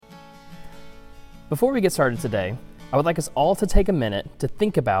Before we get started today, I would like us all to take a minute to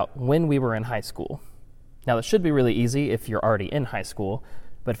think about when we were in high school. Now, this should be really easy if you're already in high school,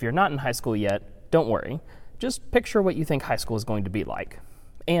 but if you're not in high school yet, don't worry. Just picture what you think high school is going to be like.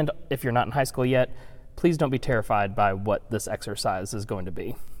 And if you're not in high school yet, please don't be terrified by what this exercise is going to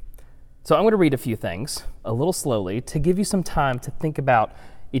be. So I'm going to read a few things, a little slowly, to give you some time to think about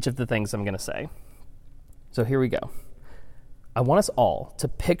each of the things I'm going to say. So here we go. I want us all to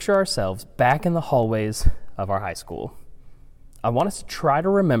picture ourselves back in the hallways of our high school. I want us to try to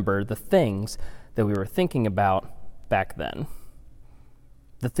remember the things that we were thinking about back then.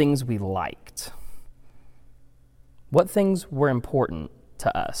 The things we liked. What things were important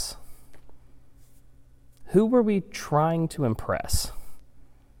to us? Who were we trying to impress?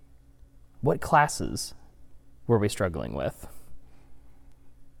 What classes were we struggling with?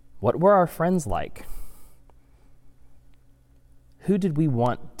 What were our friends like? Who did we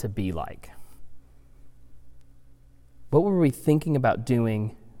want to be like? What were we thinking about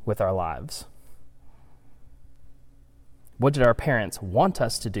doing with our lives? What did our parents want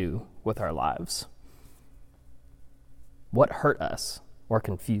us to do with our lives? What hurt us or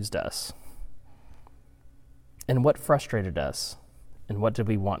confused us? And what frustrated us? And what did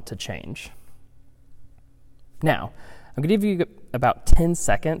we want to change? Now, I'm going to give you about 10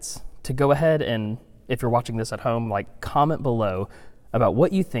 seconds to go ahead and, if you're watching this at home, comment below about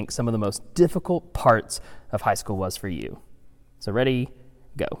what you think some of the most difficult parts of high school was for you. So ready,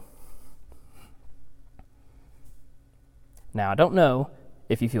 go. Now, I don't know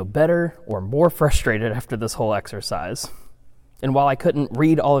if you feel better or more frustrated after this whole exercise. And while I couldn't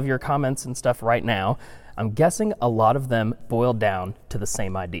read all of your comments and stuff right now, I'm guessing a lot of them boiled down to the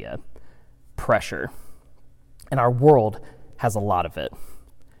same idea: pressure. And our world has a lot of it.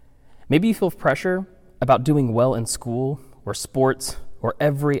 Maybe you feel pressure about doing well in school or sports or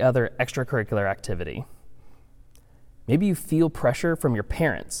every other extracurricular activity. Maybe you feel pressure from your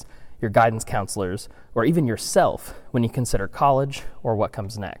parents, your guidance counselors, or even yourself when you consider college or what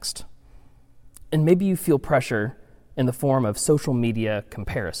comes next. And maybe you feel pressure in the form of social media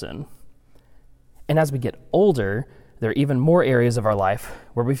comparison. And as we get older, there are even more areas of our life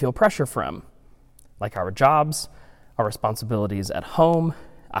where we feel pressure from, like our jobs, our responsibilities at home,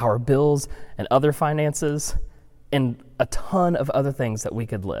 our bills and other finances, and a ton of other things that we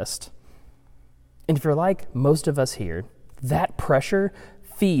could list. And if you're like most of us here, that pressure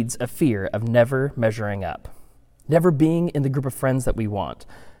feeds a fear of never measuring up, never being in the group of friends that we want,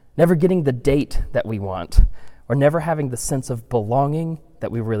 never getting the date that we want, or never having the sense of belonging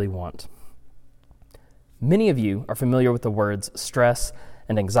that we really want. Many of you are familiar with the words stress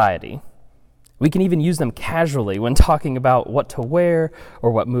and anxiety. We can even use them casually when talking about what to wear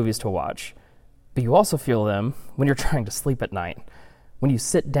or what movies to watch. But you also feel them when you're trying to sleep at night, when you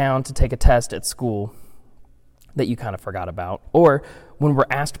sit down to take a test at school that you kind of forgot about, or when we're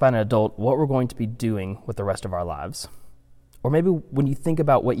asked by an adult what we're going to be doing with the rest of our lives. Or maybe when you think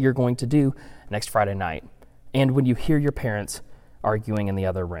about what you're going to do next Friday night, and when you hear your parents arguing in the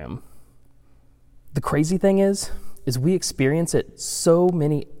other room. The crazy thing is we experience it so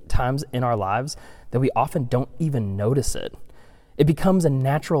many times in our lives that we often don't even notice it. It becomes a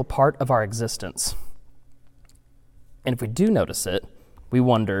natural part of our existence. And if we do notice it, we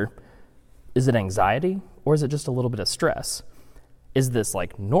wonder, is it anxiety or is it just a little bit of stress? Is this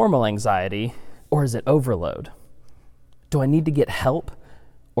like normal anxiety or is it overload? Do I need to get help,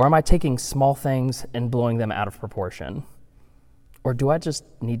 or am I taking small things and blowing them out of proportion? Or do I just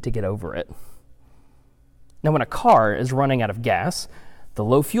need to get over it? Now, when a car is running out of gas, the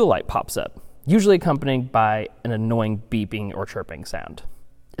low fuel light pops up, usually accompanied by an annoying beeping or chirping sound.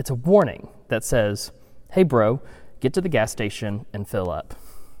 It's a warning that says, hey bro, get to the gas station and fill up.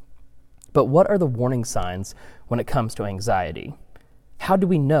 But what are the warning signs when it comes to anxiety? How do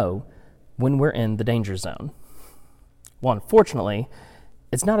we know when we're in the danger zone? Well, unfortunately,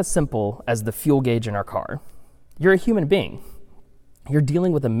 it's not as simple as the fuel gauge in our car. You're a human being. You're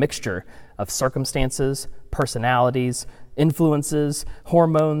dealing with a mixture of circumstances, personalities, influences,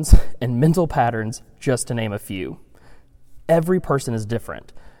 hormones, and mental patterns, just to name a few. Every person is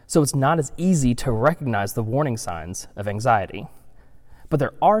different, so it's not as easy to recognize the warning signs of anxiety. But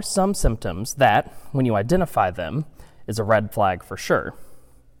there are some symptoms that, when you identify them, is a red flag for sure.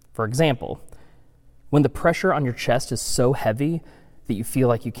 For example, when the pressure on your chest is so heavy that you feel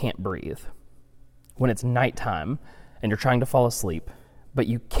like you can't breathe. When it's nighttime and you're trying to fall asleep, but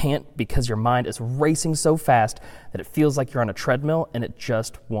you can't because your mind is racing so fast that it feels like you're on a treadmill and it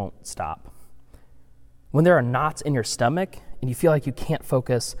just won't stop. When there are knots in your stomach and you feel like you can't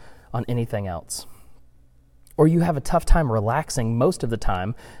focus on anything else. Or you have a tough time relaxing most of the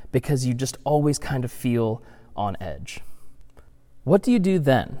time because you just always kind of feel on edge. What do you do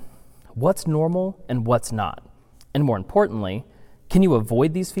then? What's normal and what's not? And more importantly, can you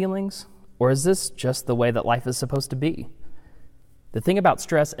avoid these feelings? Or is this just the way that life is supposed to be? The thing about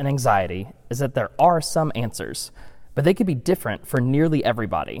stress and anxiety is that there are some answers, but they could be different for nearly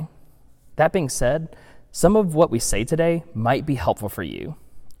everybody. That being said, some of what we say today might be helpful for you,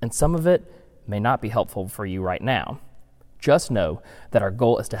 and some of it may not be helpful for you right now. Just know that our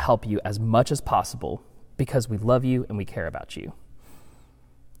goal is to help you as much as possible because we love you and we care about you.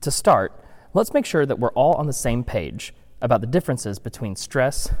 To start, let's make sure that we're all on the same page about the differences between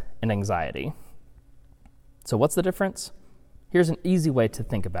stress and anxiety. So what's the difference? Here's an easy way to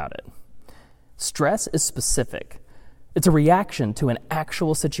think about it. Stress is specific. It's a reaction to an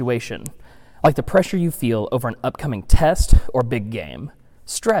actual situation, like the pressure you feel over an upcoming test or big game.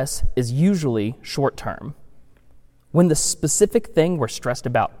 Stress is usually short-term. When the specific thing we're stressed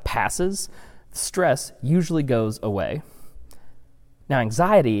about passes, stress usually goes away. Now,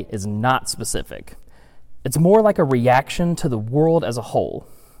 anxiety is not specific. It's more like a reaction to the world as a whole.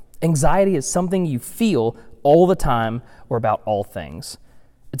 Anxiety is something you feel all the time or about all things.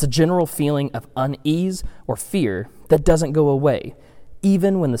 It's a general feeling of unease or fear that doesn't go away,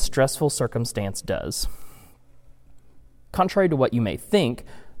 even when the stressful circumstance does. Contrary to what you may think,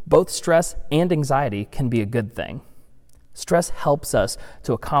 both stress and anxiety can be a good thing. Stress helps us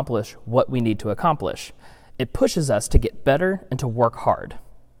to accomplish what we need to accomplish. It pushes us to get better and to work hard.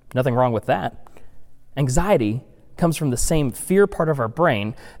 Nothing wrong with that. Anxiety comes from the same fear part of our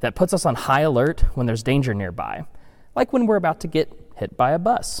brain that puts us on high alert when there's danger nearby, like when we're about to get hit by a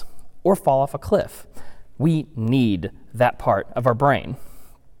bus or fall off a cliff. We need that part of our brain.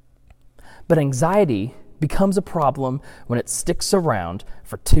 But anxiety becomes a problem when it sticks around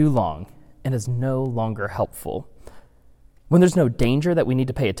for too long and is no longer helpful. When there's no danger that we need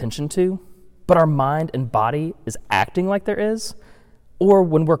to pay attention to, but our mind and body is acting like there is, or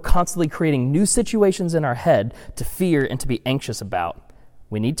when we're constantly creating new situations in our head to fear and to be anxious about,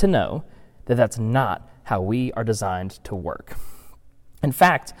 we need to know that that's not how we are designed to work. In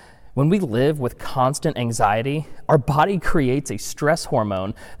fact, when we live with constant anxiety, our body creates a stress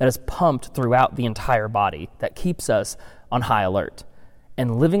hormone that is pumped throughout the entire body that keeps us on high alert.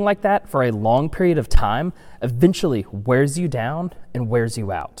 And living like that for a long period of time eventually wears you down and wears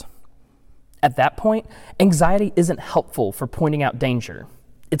you out. At that point, anxiety isn't helpful for pointing out danger.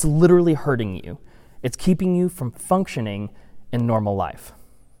 It's literally hurting you. It's keeping you from functioning in normal life.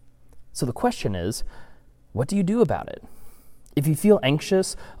 So the question is, what do you do about it? If you feel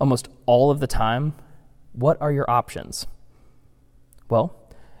anxious almost all of the time, what are your options? Well,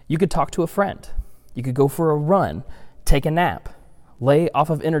 you could talk to a friend. You could go for a run, take a nap, lay off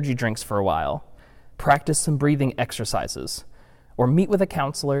of energy drinks for a while, practice some breathing exercises, or meet with a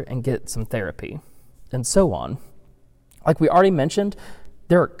counselor and get some therapy, and so on. Like we already mentioned,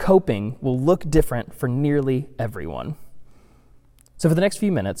 their coping will look different for nearly everyone. So for the next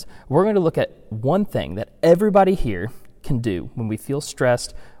few minutes, we're going to look at one thing that everybody here can do when we feel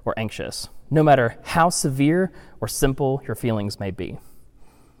stressed or anxious, no matter how severe or simple your feelings may be.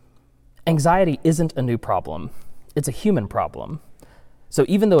 Anxiety isn't a new problem. It's a human problem. So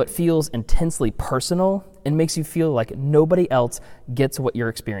even though it feels intensely personal and makes you feel like nobody else gets what you're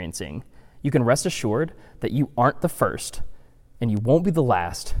experiencing, you can rest assured that you aren't the first, and you won't be the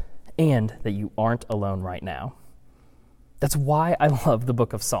last, and that you aren't alone right now. That's why I love the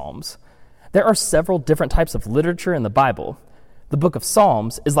book of Psalms. There are several different types of literature in the Bible. The book of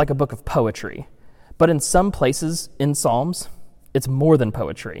Psalms is like a book of poetry, but in some places in Psalms, it's more than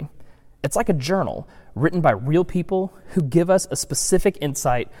poetry. It's like a journal written by real people who give us a specific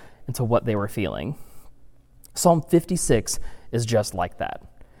insight into what they were feeling. Psalm 56 is just like that.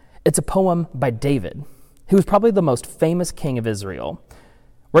 It's a poem by David, who was probably the most famous king of Israel.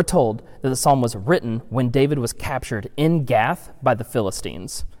 We're told that the psalm was written when David was captured in Gath by the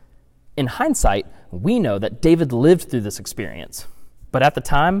Philistines. In hindsight, we know that David lived through this experience. But at the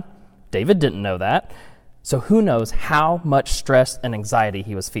time, David didn't know that. So who knows how much stress and anxiety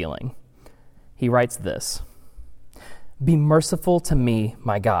he was feeling. He writes this: "Be merciful to me,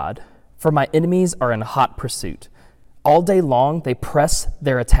 my God, for my enemies are in hot pursuit. All day long they press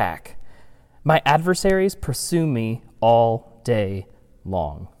their attack. My adversaries pursue me all day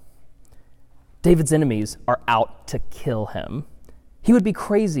long." David's enemies are out to kill him. He would be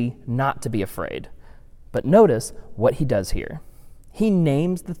crazy not to be afraid. But notice what he does here. He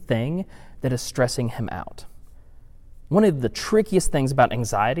names the thing that is stressing him out. One of the trickiest things about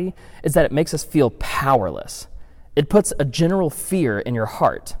anxiety is that it makes us feel powerless. It puts a general fear in your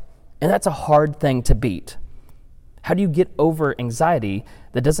heart, and that's a hard thing to beat. How do you get over anxiety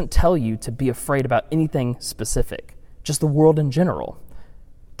that doesn't tell you to be afraid about anything specific, just the world in general?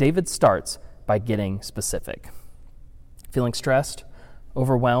 David starts by getting specific. Feeling stressed,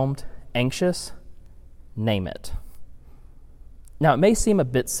 overwhelmed, anxious? Name it. Now, it may seem a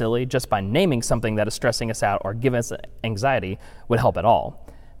bit silly just by naming something that is stressing us out or giving us anxiety would help at all,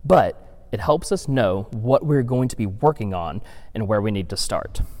 but it helps us know what we're going to be working on and where we need to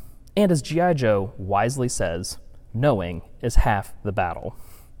start. And as G.I. Joe wisely says, knowing is half the battle.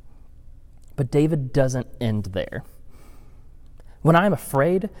 But David doesn't end there. When I am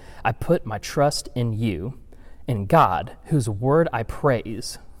afraid, I put my trust in you, in God, whose word I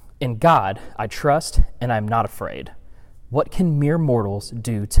praise. In God I trust, and I am not afraid. What can mere mortals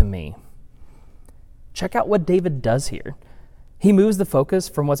do to me? Check out what David does here. He moves the focus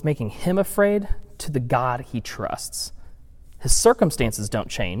from what's making him afraid to the God he trusts. His circumstances don't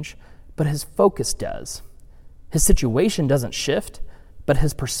change, but his focus does. His situation doesn't shift, but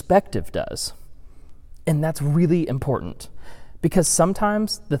his perspective does. And that's really important, because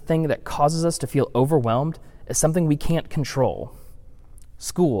sometimes the thing that causes us to feel overwhelmed is something we can't control.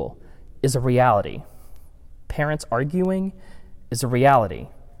 School is a reality. Parents arguing is a reality.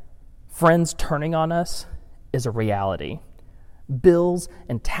 Friends turning on us is a reality. Bills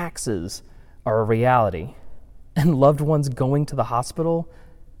and taxes are a reality. And loved ones going to the hospital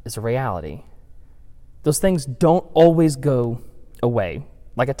is a reality. Those things don't always go away,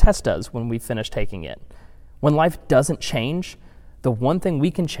 like a test does when we finish taking it. When life doesn't change, the one thing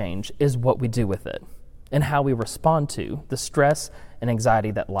we can change is what we do with it and how we respond to the stress and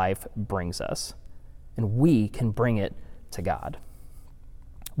anxiety that life brings us. And we can bring it to God.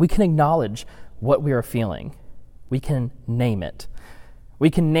 We can acknowledge what we are feeling. We can name it. We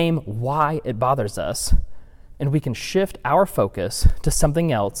can name why it bothers us, and we can shift our focus to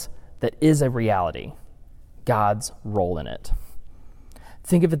something else that is a reality, God's role in it.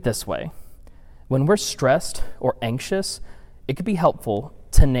 Think of it this way. When we're stressed or anxious, it could be helpful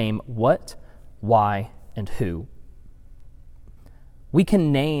to name what, why, and who. We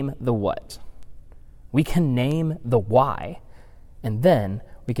can name the what. We can name the why, and then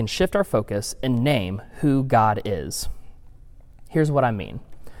we can shift our focus and name who God is. Here's what I mean.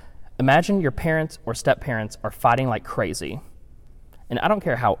 Imagine your parents or step-parents are fighting like crazy. And I don't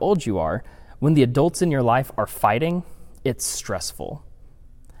care how old you are, when the adults in your life are fighting, it's stressful.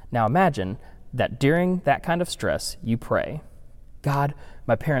 Now imagine that during that kind of stress, you pray, God,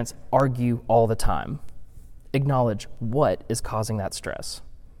 my parents argue all the time. Acknowledge what is causing that stress.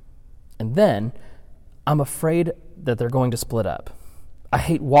 And then, I'm afraid that they're going to split up. I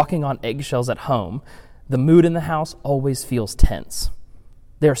hate walking on eggshells at home. The mood in the house always feels tense.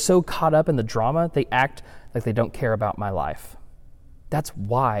 They're so caught up in the drama, they act like they don't care about my life. That's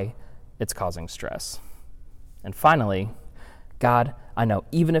why it's causing stress. And finally, God, I know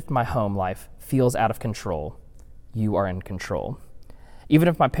even if my home life feels out of control, you are in control. Even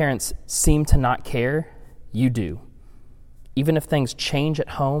if my parents seem to not care, you do. Even if things change at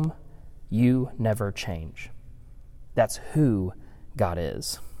home, you never change. That's who God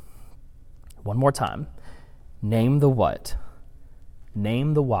is. One more time. Name the what,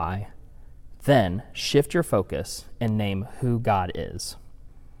 name the why, then shift your focus and name who God is.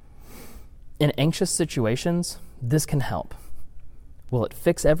 In anxious situations, this can help. Will it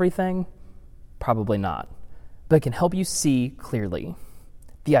fix everything? Probably not, but it can help you see clearly.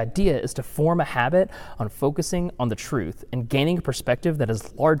 The idea is to form a habit on focusing on the truth and gaining a perspective that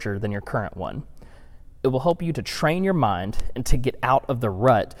is larger than your current one. It will help you to train your mind and to get out of the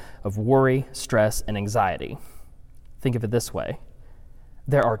rut of worry, stress, and anxiety. Think of it this way.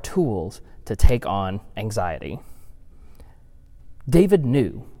 There are tools to take on anxiety. David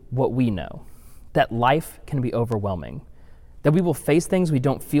knew what we know, that life can be overwhelming, that we will face things we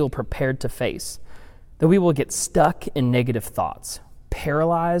don't feel prepared to face, that we will get stuck in negative thoughts,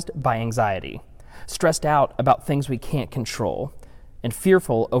 paralyzed by anxiety, stressed out about things we can't control, and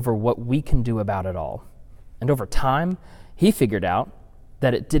fearful over what we can do about it all. And over time, he figured out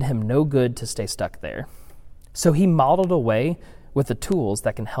that it did him no good to stay stuck there. So he modeled a way with the tools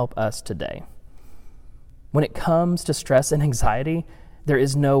that can help us today. When it comes to stress and anxiety, there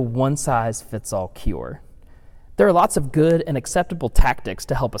is no one-size-fits-all cure. There are lots of good and acceptable tactics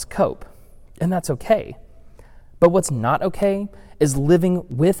to help us cope, and that's okay. But what's not okay is living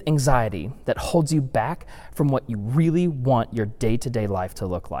with anxiety that holds you back from what you really want your day-to-day life to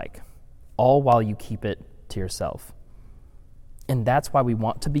look like, all while you keep it to yourself. And that's why we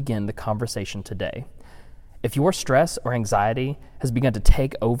want to begin the conversation today. If your stress or anxiety has begun to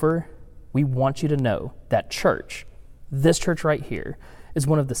take over, we want you to know that church, this church right here, is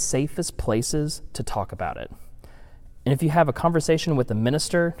one of the safest places to talk about it. And if you have a conversation with a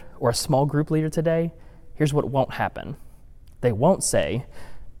minister or a small group leader today, here's what won't happen. They won't say,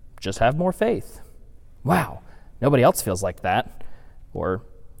 just have more faith. Wow, nobody else feels like that. Or,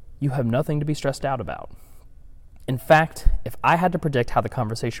 you have nothing to be stressed out about. In fact, if I had to predict how the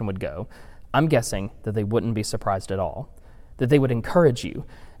conversation would go, I'm guessing that they wouldn't be surprised at all, that they would encourage you,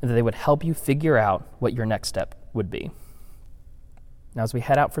 and that they would help you figure out what your next step would be. Now, as we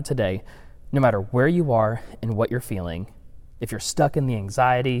head out for today, no matter where you are and what you're feeling, if you're stuck in the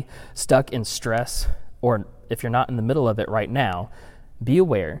anxiety, stuck in stress, or if you're not in the middle of it right now, be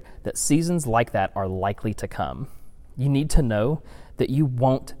aware that seasons like that are likely to come. You need to know that you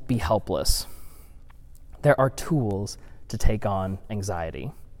won't be helpless. There are tools to take on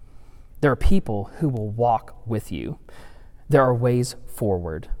anxiety. There are people who will walk with you. There are ways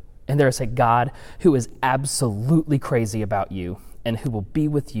forward. And there is a God who is absolutely crazy about you and who will be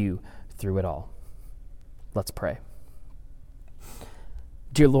with you through it all. Let's pray.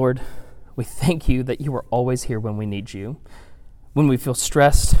 Dear Lord, we thank you that you are always here when we need you. When we feel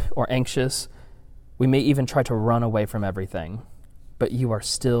stressed or anxious, we may even try to run away from everything, but you are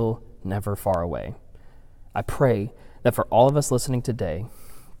still never far away. I pray that for all of us listening today,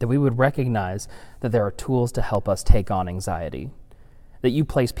 that we would recognize that there are tools to help us take on anxiety, that you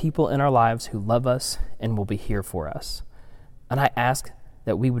place people in our lives who love us and will be here for us. And I ask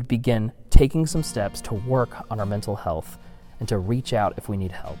that we would begin taking some steps to work on our mental health and to reach out if we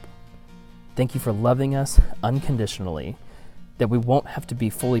need help. Thank you for loving us unconditionally, that we won't have to be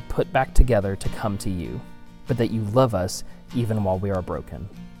fully put back together to come to you, but that you love us even while we are broken.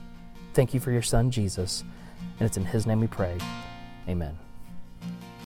 Thank you for your Son, Jesus, and it's in his name we pray. Amen.